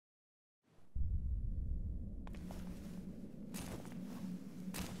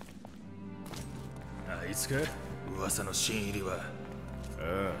いつか噂の新入りは。あ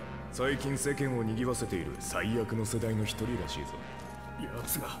あ、最近世間を賑わせている最悪の世代の一人らしいぞ。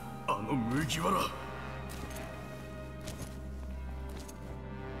奴があの麦わら。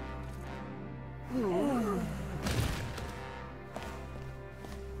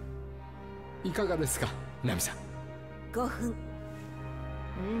いかがですか、ナミさん。5分。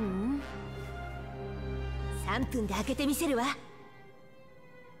3分で開けてみせるわ。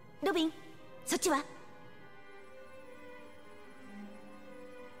ロビン、そっちは？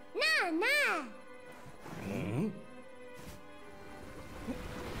なあなあ。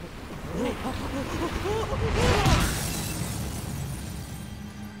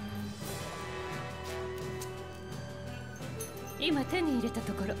今手に入れた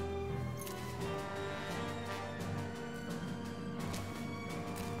ところ。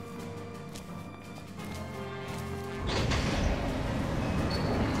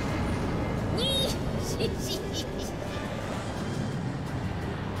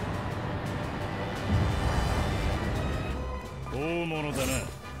大物だな、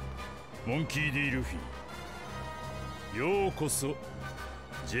モンキー・D・ルフィ。ようこそ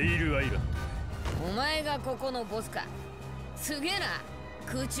ジェイルアイランド。お前がここのボスか。すげえな、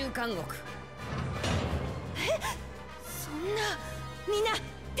空中監獄。そんな、みんな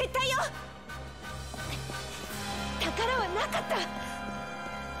撤退よ。宝はなかっ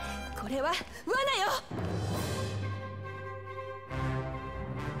た。これは罠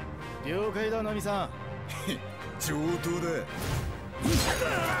よ。了解だ、ナミさん。上等だ。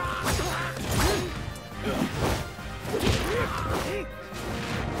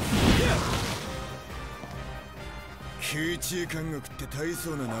空中監獄って大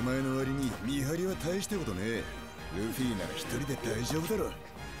層な名前の割に見張りは大したことねえ。ルフィなら一人で大丈夫だろ。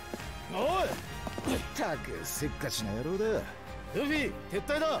おい、ったくせっかちな野郎だ。ルフィ撤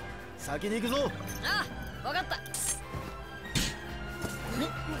退だ。先に行くぞ。ああ、分かった。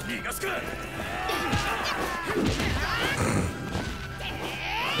逃がすか。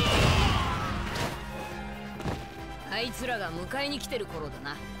あいつらが迎えに来てる頃だ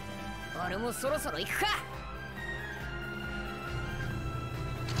な。俺もそろそろ行くか。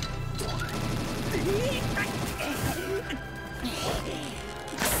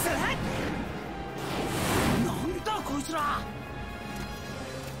なんだこいつら。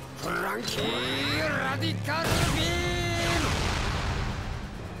フランキーラディカルビーム。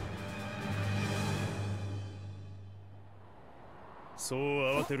そう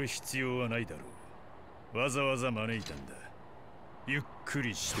慌てる必要はないだろう。わざわざ招いたんだ。ゆっく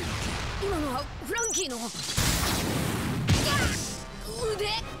りしていけ。今のはフランキーの腕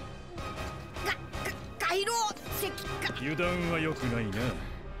回廊石か。油断は良くないな、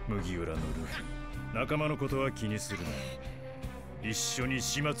麦わらのルフィ。仲間のことは気にするな。一緒に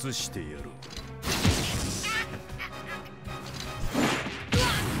始末してやろう。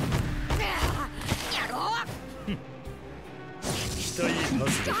やろう。期待外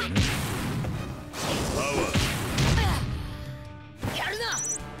れだね。パワー、やるな。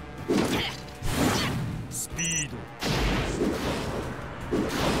スピード、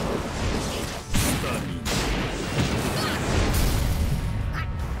スタミナ。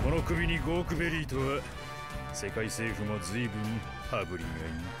この首にゴークベリーとは世界政府も随分羽振りがい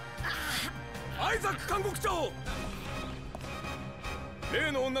い。アイザック監獄長、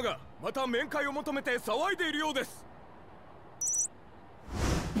例の女がまた面会を求めて騒いでいるようです。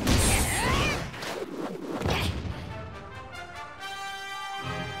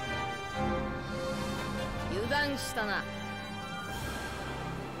油断したな。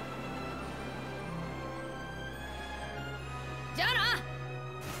じゃあな。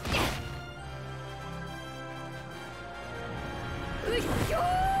うっひょー。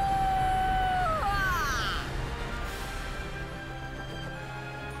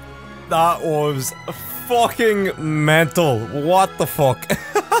That was fucking mental. What the fuck?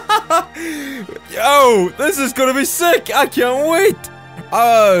 Yo, this is gonna be sick. I can't wait.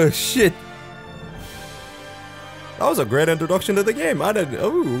 Oh shit. That was a great introduction to the game. I didn't.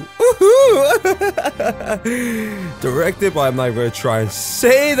 Ooh. Directed by, I'm not gonna try and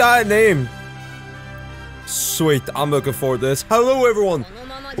say that name. Sweet. I'm looking forward to this. Hello, everyone.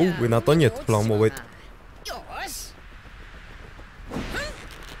 Oh, we're not done yet. Hold on, we'll wait.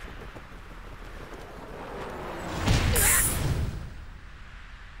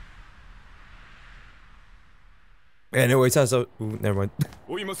 Anyways, that's a. Ooh, never mind.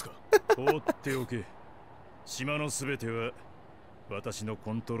 追いますか。放っておけ。島のすべては私の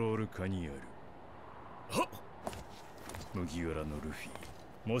コントロール下にある。はっ。麦わらのルフ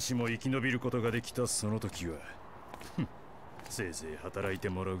ィ。もしも生き延びることができたその時は、せいぜい働いて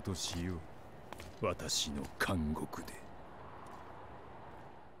もらうとしよう。私の監獄で。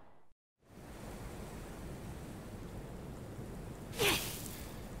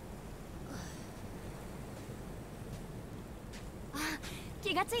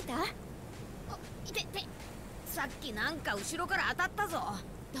気がついた？いてて、さっきなんか後ろから当たったぞ。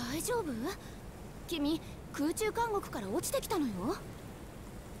大丈夫？君空中監獄から落ちてきたのよ。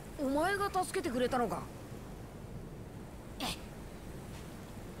お前が助けてくれたのか？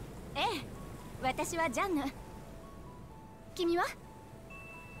ええ、私はジャンヌ。君は？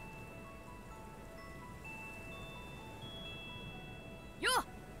よっ。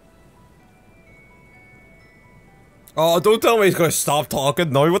 Oh, don't tell me he's gonna stop talking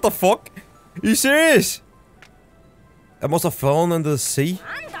now. What the fuck? Are you serious? It must have fallen into the sea.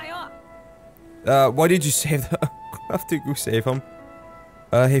 Why did you save that? I have to go save him.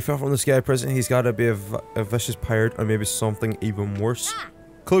 He fell from the sky prison. He's gotta be a vicious pirate or maybe something even worse.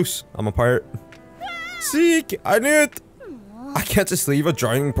 Close. I'm a pirate. Seek! I knew it! I can't just leave a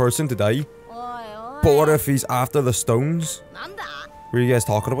drowning person to die. But what if he's after the stones? What are you guys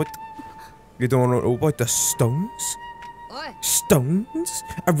talking about? You don't know about the stones? Stones?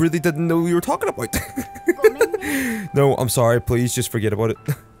 I really didn't know you were talking about. No, I'm sorry. Please just forget about it.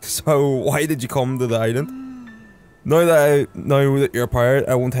 So, why did you come to the island? Now that I know that you're a pirate,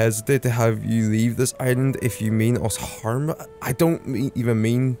 I won't hesitate to have you leave this island if you mean us harm. I didn't even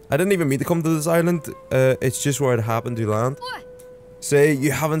mean to come to this island. It's just where it happened to land. Say,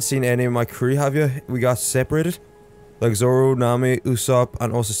 you haven't seen any of my crew, have you? We got separated. Like Zoro, Nami, Usopp,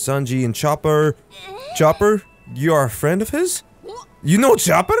 and also Sanji and Chopper. Chopper? You are a friend of his? You know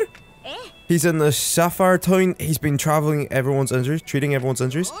Chopper? He's in the Sapphire Town. He's been treating everyone's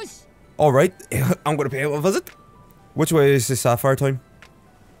injuries. Alright, I'm gonna pay him a visit. Which way is the Sapphire Town?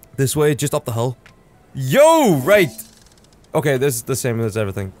 This way, just up the hill. Yo, right! Okay, this is the same as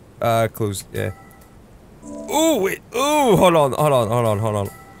everything. Closed, yeah. Ooh, wait, ooh, hold on.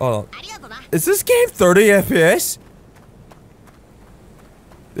 Is this game 30 FPS?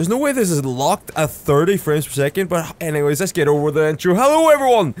 There's no way this is locked at 30 frames per second, but anyways, let's get over the intro. Hello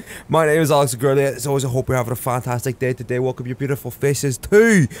everyone! My name is Alex Gurley. As always, I hope you're having a fantastic day today. Welcome your beautiful faces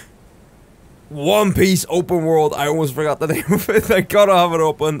to One Piece Open World. I almost forgot the name of it. I gotta have it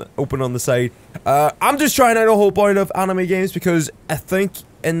open on the side. I'm just trying out a whole point of anime games because I think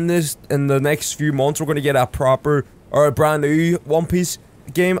in the next few months we're gonna get a proper or a brand new One Piece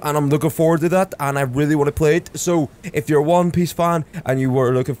game, and I'm looking forward to that, and I really want to play it. So if you're a One Piece fan and you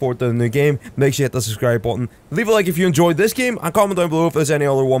were looking forward to the new game, make sure you hit the subscribe button, leave a like if you enjoyed this game, and comment down below if there's any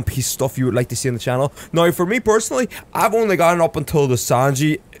other One Piece stuff you would like to see on the channel. Now for me personally, I've only gotten up until the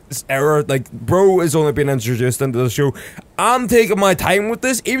Sanji era. Like, bro is only been introduced into the show. I'm taking my time with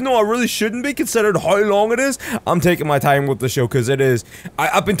this, even though I really shouldn't be considered how long it is. I'm taking my time with the show because it is.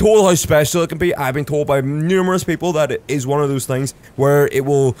 I've been told how special it can be. I've been told by numerous people that it is one of those things where it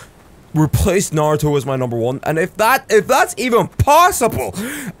will replace Naruto as my #1. And if that's even possible,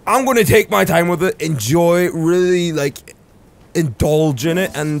 I'm gonna take my time with it, enjoy, really like indulge in it,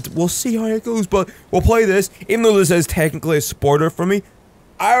 and we'll see how it goes. But we'll play this, even though this is technically a spoiler for me.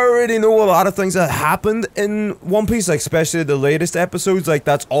 I already know a lot of things that happened in One Piece, like especially the latest episodes, like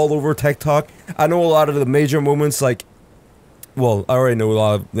that's all over TikTok. I know a lot of the major moments, like, well, I already know a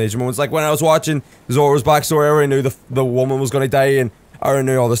lot of major moments, like when I was watching Zoro's backstory, I already knew the woman was gonna die, and I already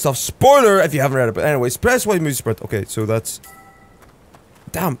knew all this stuff. Spoiler if you haven't read it, but anyways, press Y move sprint. Okay, so that's...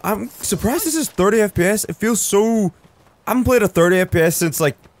 Damn, I'm surprised this is 30 FPS. It feels so... I haven't played a 30 FPS since,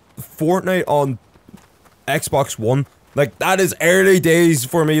 like, Fortnite on Xbox One. Like, that is early days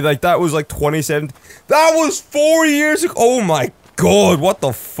for me. Like, that was like 2017. That was 4 years ago. Oh my god, what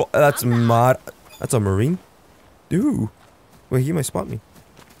the fuck? That's mad. That's a marine? Dude. Wait, he might spot me.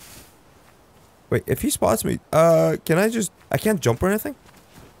 Wait, if he spots me, can I just... I can't jump or anything?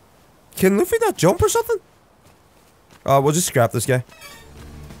 Can Luffy not jump or something? We'll just scrap this guy.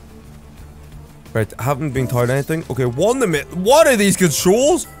 Right, I haven't been taught anything. Okay, one minute. What are these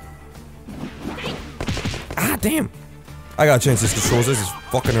controls? Ah, damn. I gotta change these controls. This is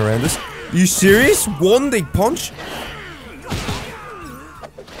fucking horrendous. You serious? One big punch?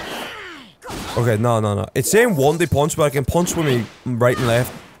 Okay, no. It's saying one day punch, but I can punch with me right and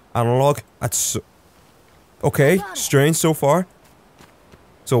left analog. That's so... Okay, strange so far.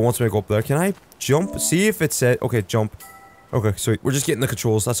 So it wants me to go up there. Can I jump? See if it said... Okay, jump. Okay, sweet. We're just getting the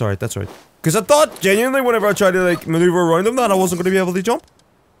controls. That's alright, that's alright. Because I thought, genuinely, whenever I tried to, like, maneuver around them, that I wasn't going to be able to jump.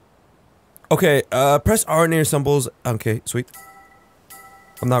 Okay, press R near symbols. Okay, sweet.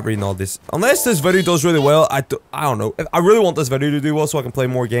 I'm not reading all this. Unless this video does really well, I don't know. I really want this video to do well so I can play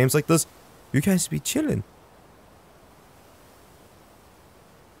more games like this. You guys be chilling.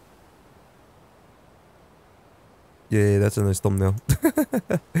 Yeah, that's a nice thumbnail.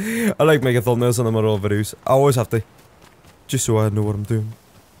 I like making thumbnails in the middle of videos. I always have to. Just so I know what I'm doing.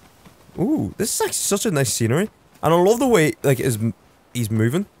 Ooh, this is like such a nice scenery. And I love the way, like, he's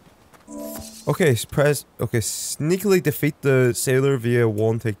moving. Okay, press. Okay, sneakily defeat the sailor via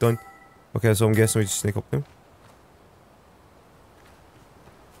one takedown. Okay, so I'm guessing we just sneak up there.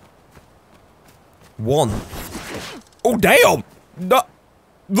 One. Oh, damn! No,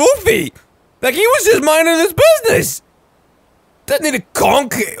 Luffy! Like, he was just minding his business! Didn't need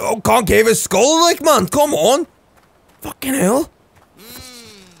to concave his skull, like, man, come on! Fucking hell.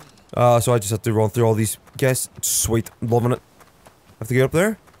 So I just have to run through all these guys. Sweet, loving it. Have to get up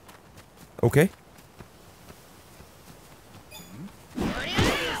there? Okay.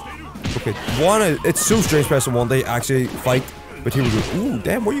 Okay, it's so strange pressing one day actually fight, but here we go. Ooh,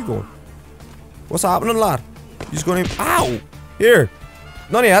 damn, where you going? What's happening, lad? You just going in? Ow! Here!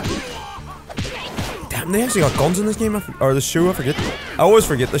 None of that. Damn, they actually got guns in this game, or the show, I forget. I always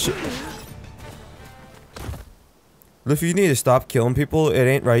forget this shit. Luffy, you need to stop killing people, it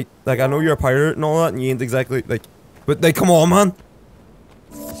ain't right. Like, I know you're a pirate and all that, and you ain't exactly, like... But, like, come on, man!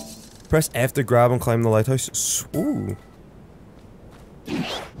 Press F to grab and climb the lighthouse. Ooh.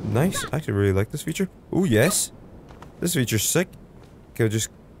 Nice, I actually really like this feature. Ooh, yes. This feature's sick. Okay, we'll just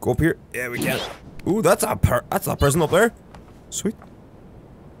go up here. Yeah, we can. Ooh, that's a person up there. Sweet.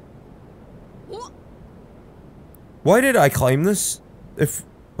 Why did I climb this?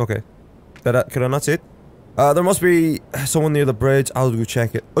 Okay. Could I not see it? There must be someone near the bridge. I'll go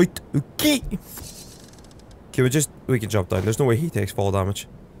check it out. Okay. Okay, we can jump down. There's no way he takes fall damage.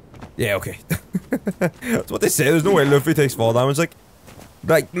 Yeah, okay. That's what they say. There's no way Luffy takes fall damage.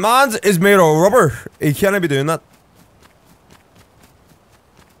 Like, man's is made of rubber. He can't be doing that.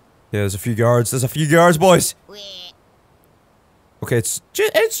 Yeah, there's a few guards. There's a few guards, boys. Okay, it's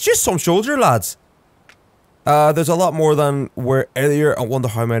just some soldier lads. There's a lot more than were earlier. I wonder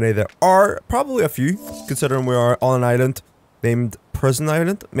how many there are. Probably a few, considering we are on an island named Prison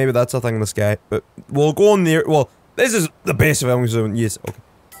Island. Maybe that's a thing in the sky, but we'll go on near. Well, this is the base of Elm Zone. Yes, okay.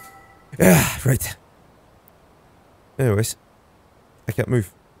 Yeah, right. Anyways, I can't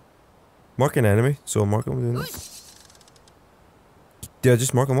move. Mark an enemy, so I'll mark them. Did I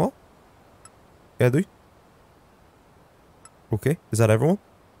just mark them all? Yeah, I do. Okay, is that everyone?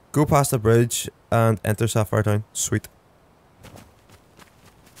 Go past the bridge and enter Sapphire Town. Sweet.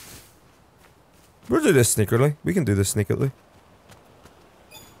 We'll do this sneakily. We can do this sneakily.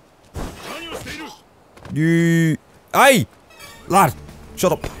 You... Aye! Lad!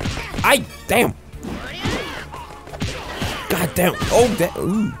 Shut up! Aye! Damn! God damn! Oh, damn!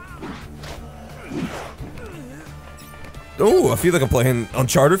 Ooh. Oh, I feel like I'm playing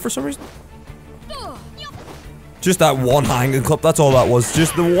Uncharted for some reason. Just that one hanging clip, that's all that was.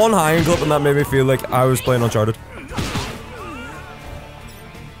 Just the one hanging clip, and that made me feel like I was playing Uncharted.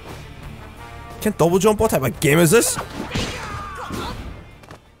 Can't double jump? What type of game is this?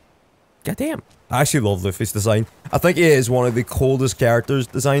 Goddamn. I actually love Luffy's design. I think he is one of the coldest characters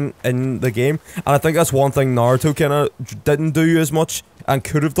design in the game. And I think that's one thing Naruto kinda didn't do as much and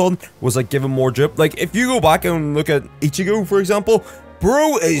could have done, was like give him more drip. Like, if you go back and look at Ichigo, for example,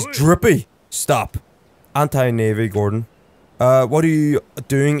 bro is drippy. Stop. Anti-Navy, Gordon. What are you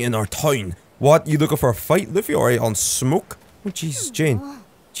doing in our town? What, you looking for a fight, Luffy? Or are you on smoke? Oh, Jesus, Jane.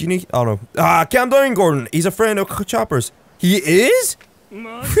 Genie? Oh, no. Calm down, Gordon. He's a friend of Chopper's. He is?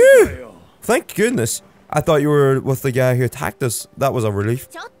 Phew. Thank goodness. I thought you were with the guy who attacked us. That was a relief.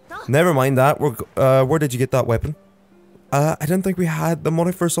 Never mind that. Where did you get that weapon? I didn't think we had the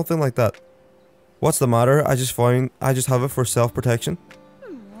money for something like that. What's the matter? I just have it for self-protection.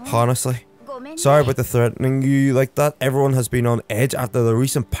 Honestly. Sorry about the threatening you like that. Everyone has been on edge after the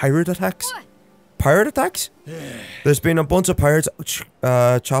recent pirate attacks. Pirate attacks? There's been a bunch of pirates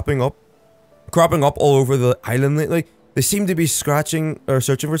cropping up all over the island lately. They seem to be searching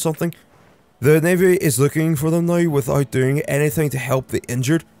for something. The Navy is looking for them now without doing anything to help the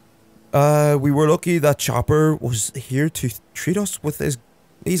injured. We were lucky that Chopper was here to treat us with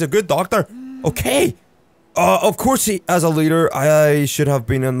he's a good doctor. Okay. Of course, as a leader, I should have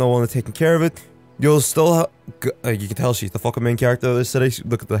been the one taking care of it. You'll still you can tell she's the fucking main character of this city.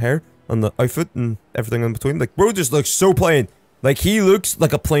 Look at the hair and the outfit and everything in between. Like, bro just looks so plain. Like, he looks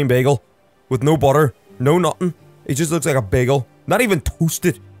like a plain bagel with no butter, no nothing. He just looks like a bagel, not even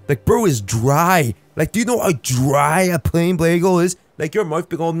toasted. Like, bro is dry. Like, do you know how dry a plain bagel is? Like, your mouth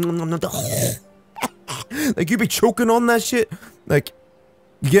be going like, you be choking on that shit. Like,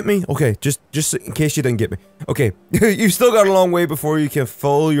 you get me? Okay, just in case you didn't get me. Okay, you've still got a long way before you can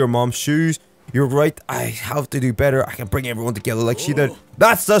fill your mom's shoes. You're right, I have to do better. I can bring everyone together like she did.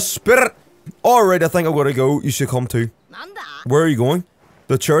 That's the spirit! Alright, I think I'm gonna go. You should come too. なんだ Where are you going?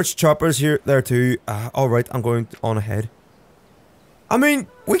 The church chopper's here, there too. Alright, I'm going on ahead. I mean,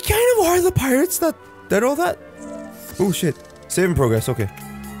 we kind of are the pirates that did all that. Oh shit. Saving progress, okay.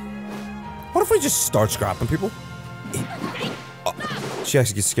 What if we just start scrapping people? Oh, she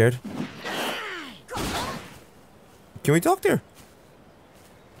actually gets scared. Can we talk to her?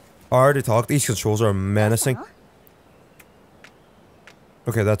 I already talked. These controls are menacing.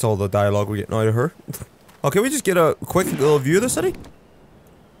 Okay, that's all the dialogue we're getting out of her. Okay, we just get a quick little view of the city?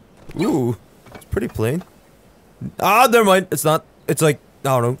 Ooh, it's pretty plain. Ah, never mind. It's not. It's like,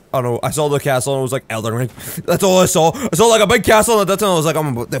 I don't know. I saw the castle and it was like Elden Ring. That's all I saw. I saw like a big castle and at that time I was like,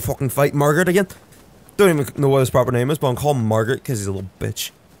 I'm about to fucking fight Margaret again. Don't even know what his proper name is, but I'm calling him Margaret because he's a little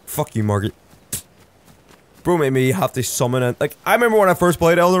bitch. Fuck you, Margaret. Bro made me have to summon it. Like, I remember when I first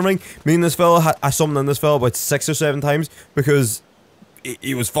played Elden Ring, me and this fella, I summoned in this fella about 6 or 7 times because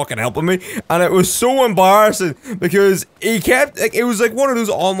he was fucking helping me, and it was so embarrassing because he kept, like, it was like one of those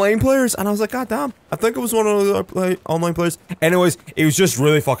online players, and I was like, god damn, I think it was one of those online players. Anyways, he was just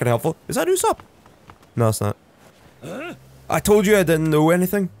really fucking helpful. Is that Usopp? No, it's not. I told you I didn't know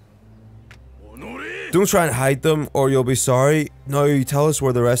anything. Don't try and hide them, or you'll be sorry. Now you tell us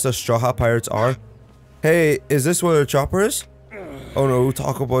where the rest of the Straw Hat Pirates are. Hey, is this where the chopper is? Oh no,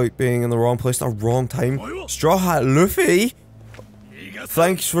 talk about being in the wrong place at the wrong time. Straw Hat Luffy?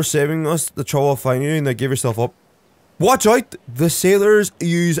 Thanks for saving us the trouble of finding you. Now give yourself up. Watch out! The sailors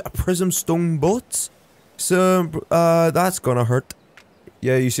use prism stone bullets. So, that's gonna hurt.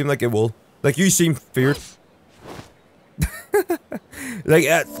 Yeah, you seem like it will. Like, you seem feared. Like,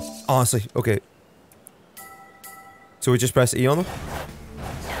 honestly, okay. So we just press E on them?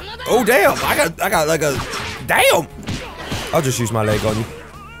 Oh damn! I got like a... Damn! I'll just use my leg on you.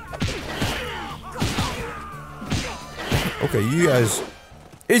 Okay, you guys...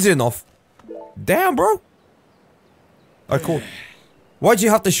 Easy enough. Damn, bro. Alright, cool. Why'd you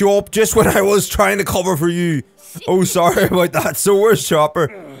have to show up just when I was trying to cover for you? Oh, sorry about that. So where's Chopper?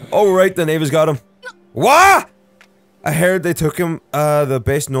 Oh, right, the Navy's got him. What? I heard they took him, the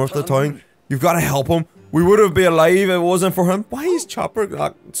base north of town. You've got to help him. We wouldn't be alive if it wasn't for him. Why is Chopper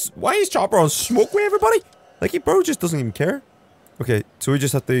on smoke with everybody? Like, he bro just doesn't even care. Okay, so we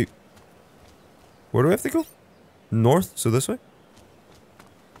just have to... Where do we have to go? North, so this way?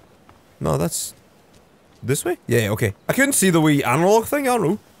 No, that's... This way? Yeah, okay. I couldn't see the wee analog thing, I don't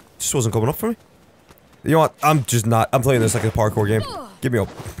know. It just wasn't coming up for me. You know what? I'm just not... I'm playing this like a parkour game. Give me up.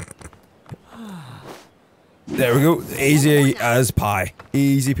 There we go. Easy as pie.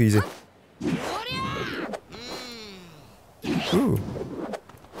 Easy peasy. Ooh.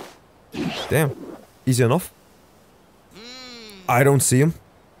 Damn. Easy enough. I don't see him.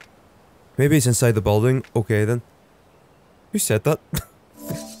 Maybe he's inside the building. Okay then. Who said that?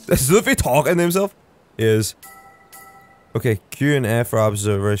 Is Luffy talking to himself? He is. Okay, Q and F for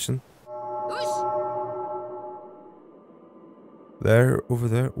observation. There, over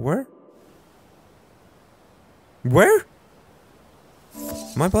there. Where? Where?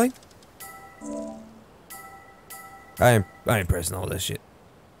 Am I blind? I ain't pressing all this shit.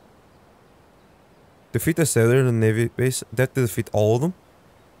 Defeat the sailor in the Navy base. That to defeat all of them.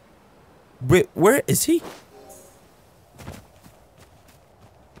 Wait, where is he?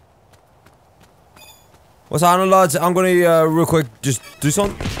 What's on, lads? I'm gonna real quick just do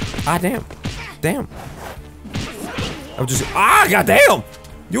something. Ah damn. Damn. I'm just goddamn!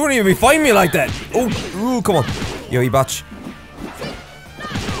 You wouldn't even find me like that! Ooh, come on. Yo, you batch.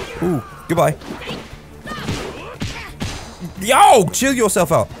 Ooh, goodbye. Yo! Chill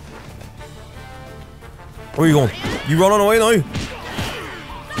yourself out. Where are you going? You running away now?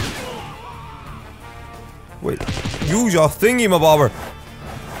 Wait. Use your thingy, my bobber.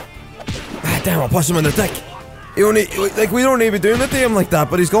 Ah, damn, I'll punch him in the dick. He only, like, we don't need to be doing it to him like that,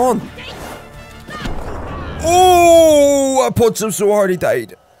 but he's gone. Oh! I punched him so hard he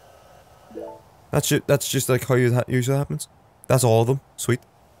died. That's just like how it usually happens. That's all of them. Sweet.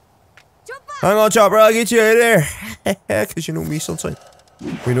 Hang on, Chopper, I'll get you out of there. Cause you know me, sunshine.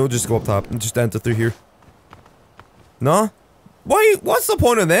 We know just go up top and just enter through here. No? Why? What's the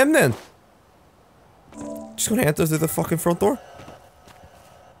point of them then? Just gonna enter through the fucking front door?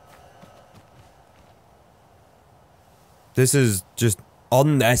 This is just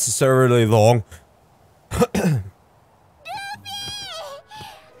unnecessarily long.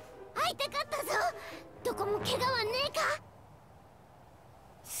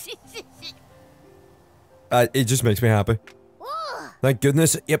 It just makes me happy. Thank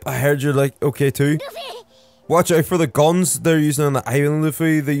goodness. Yep, I heard you're like okay too. Watch out for the guns they're using on the island,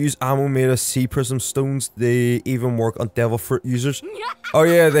 Luffy. They use ammo made of sea prism stones. They even work on devil fruit users. Oh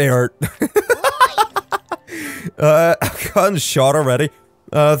yeah, they hurt. I've gotten shot already.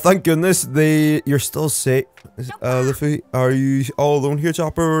 Thank goodness you're still safe. Luffy, are you all alone here,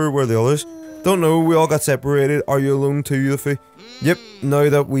 Chopper, or where are the others? Don't know, we all got separated. Are you alone too, Luffy? Yep, now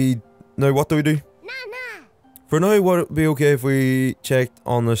what do we do? For now, would it be okay if we checked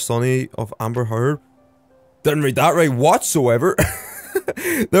on the Sunny of Amber Harbor? Didn't read that right whatsoever.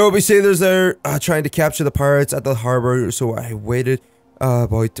 There will be sailors there trying to capture the pirates at the harbor, so I waited.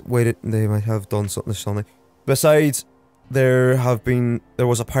 They might have done something to Sunny. Besides, there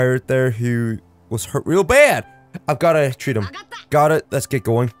was a pirate there who was hurt real bad. I've gotta treat him. Got it, let's get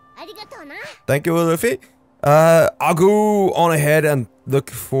going. Thank you, Luffy. I'll go on ahead and look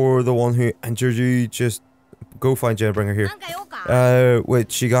for the one who injured you. Just go find Jen and bring her here.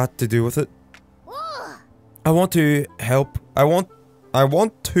 Wait, she got to do with it? I want to help. I want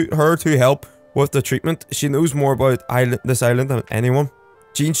her to help with the treatment. She knows more about this island than anyone.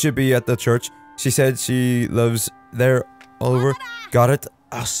 Jean should be at the church. She said she lives there all over. Got it.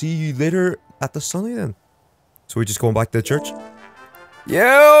 I'll see you later at the Sunny then. So we just going back to the church?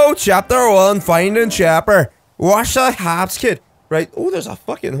 Yo, chapter 1, finding Chopper. Watch the Habs kid. Right. Oh, there's a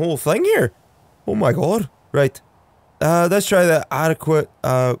fucking whole thing here. Oh my god. Right. Let's try the adequate.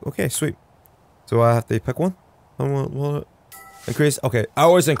 Okay, sweet. So I have to pick one. Increase. Okay, I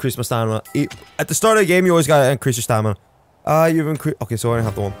always increase my stamina. At the start of the game, you always gotta increase your stamina. You've increased. Okay, so I only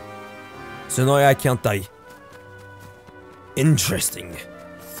have the one. So now I can't die. Interesting.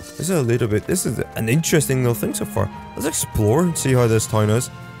 This is an interesting little thing so far. Let's explore and see how this town is.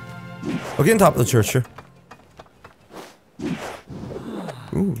 I'll get on top of the church here.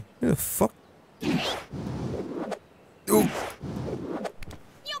 Ooh, who the fuck? Ooh.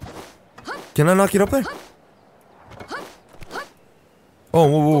 Can I not get up there? Oh,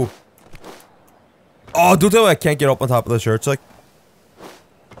 whoa. Oh, don't tell me I can't get up on top of the church, like.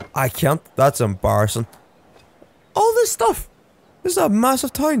 I can't. That's embarrassing. All this stuff. This is a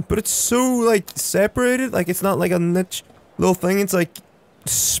massive town, but it's so, like, separated. Like, it's not like a niche little thing. It's like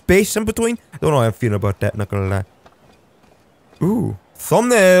space in between. I don't know how I'm feeling about that, not gonna lie. Ooh.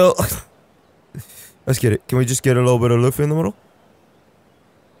 Thumbnail! Let's get it. Can we just get a little bit of Luffy in the middle?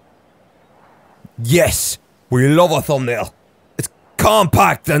 Yes! We love a thumbnail. It's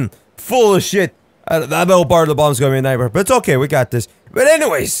compact and full of shit. That little part of the bomb's gonna be a nightmare, but it's okay, we got this. But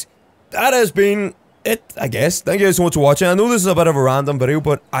anyways, that has been it, I guess. Thank you guys so much for watching. I know this is a bit of a random video,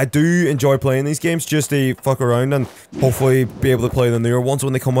 but I do enjoy playing these games just to fuck around and hopefully be able to play the newer ones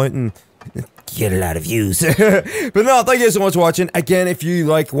when they come out and get a lot of views. But no, thank you guys so much for watching. Again, if you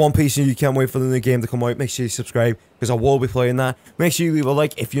like One Piece and you can't wait for the new game to come out, make sure you subscribe, because I will be playing that. Make sure you leave a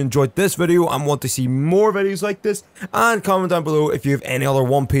like if you enjoyed this video and want to see more videos like this, and comment down below if you have any other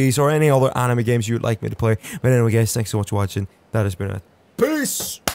One Piece or any other anime games you would like me to play. But anyway guys, thanks so much for watching. That has been it. Peace!